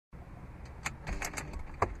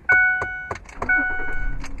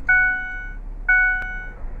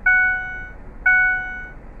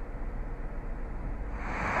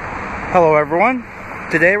Hello everyone.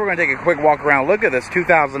 Today we're going to take a quick walk around look at this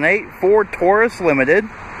 2008 Ford Taurus Limited.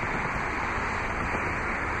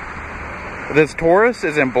 This Taurus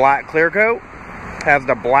is in black clear coat, has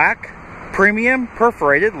the black premium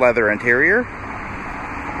perforated leather interior.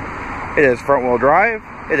 It is front wheel drive.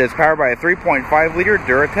 It is powered by a 3.5 liter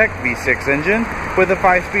Duratec V6 engine with a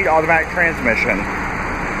 5-speed automatic transmission.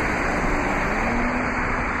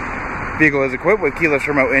 Vehicle is equipped with keyless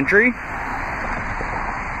remote entry.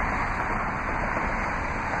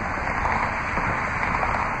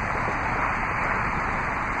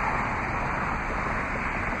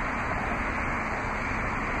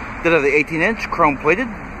 Did have the 18-inch chrome-plated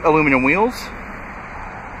aluminum wheels,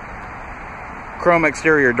 chrome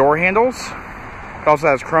exterior door handles. It also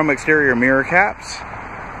has chrome exterior mirror caps.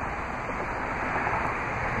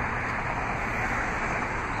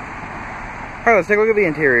 Alright, let's take a look at the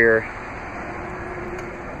interior.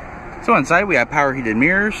 So inside we have power heated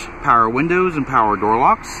mirrors, power windows, and power door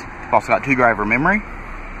locks. Also got 2 driver memory,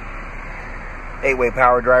 8-way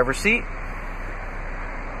power driver seat.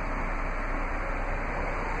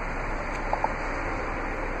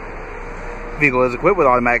 Vehicle is equipped with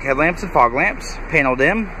automatic headlamps and fog lamps, panel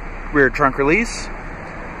dim, rear trunk release,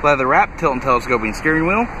 leather wrap, tilt and telescoping steering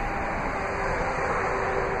wheel.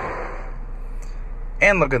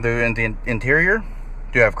 And looking through the interior,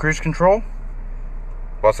 do have cruise control.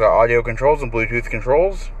 Also got audio controls and Bluetooth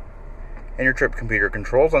controls, and your trip computer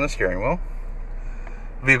controls on the steering wheel.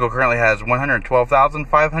 The vehicle currently has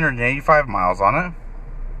 112,585 miles on it.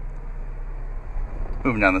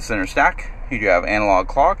 Moving down the center stack, you do have analog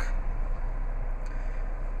clock,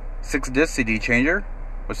 6-disc CD changer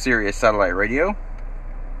with Sirius satellite radio,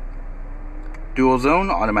 dual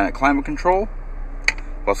zone automatic climate control.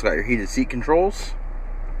 You've also got your heated seat controls,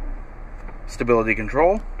 stability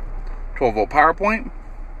control, 12-volt power point.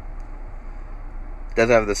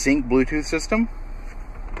 Does have the sync Bluetooth system.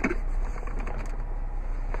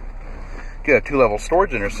 You have 2-level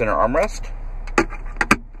storage in your center armrest.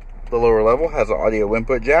 The lower level has an audio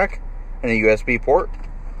input jack and a USB port.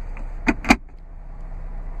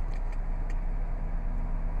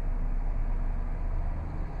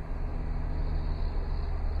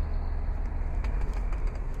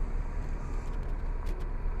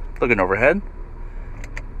 Looking overhead,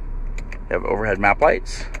 you have overhead map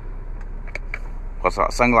lights, plus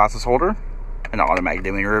a sunglasses holder, and an automatic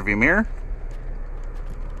dimming rear view mirror.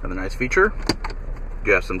 Another nice feature,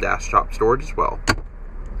 you have some dash top storage as well.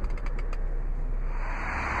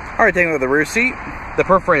 Alright, taking a look at the rear seat, the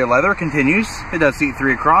perforated leather continues. It does seat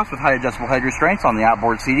 3 across with height adjustable head restraints on the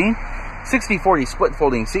outboard seating, 60/40 split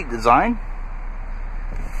folding seat design.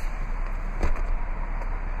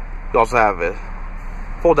 You also have a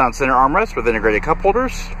fold down center armrest with integrated cup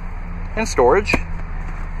holders and storage.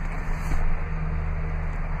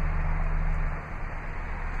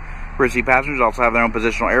 Rear seat passengers also have their own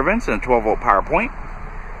positional air vents and a 12-volt power point.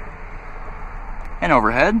 And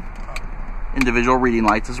overhead, individual reading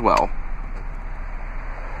lights as well.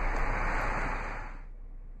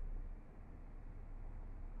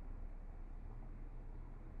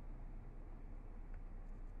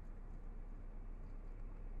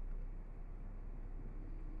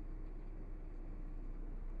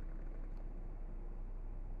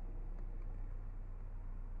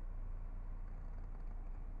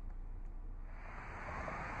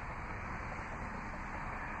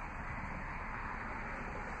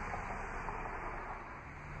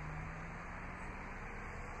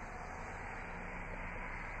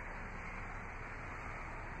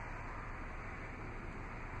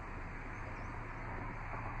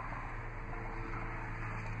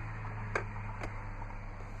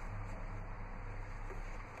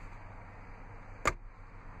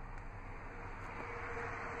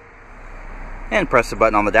 And press the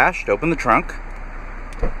button on the dash to open the trunk.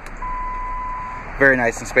 Very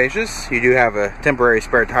nice and spacious. You do have a temporary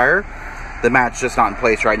spare tire. The mat's just not in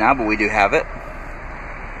place right now, but we do have it.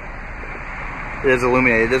 It is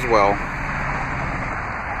illuminated as well.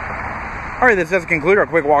 Alright, this does conclude our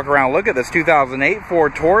quick walk around look at this 2008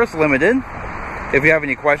 Ford Taurus Limited. If you have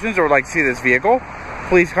any questions or would like to see this vehicle,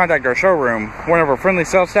 please contact our showroom. One of our friendly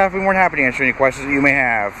sales staff will be more than happy to answer any questions that you may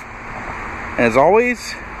have. And as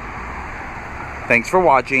always, thanks for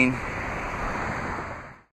watching.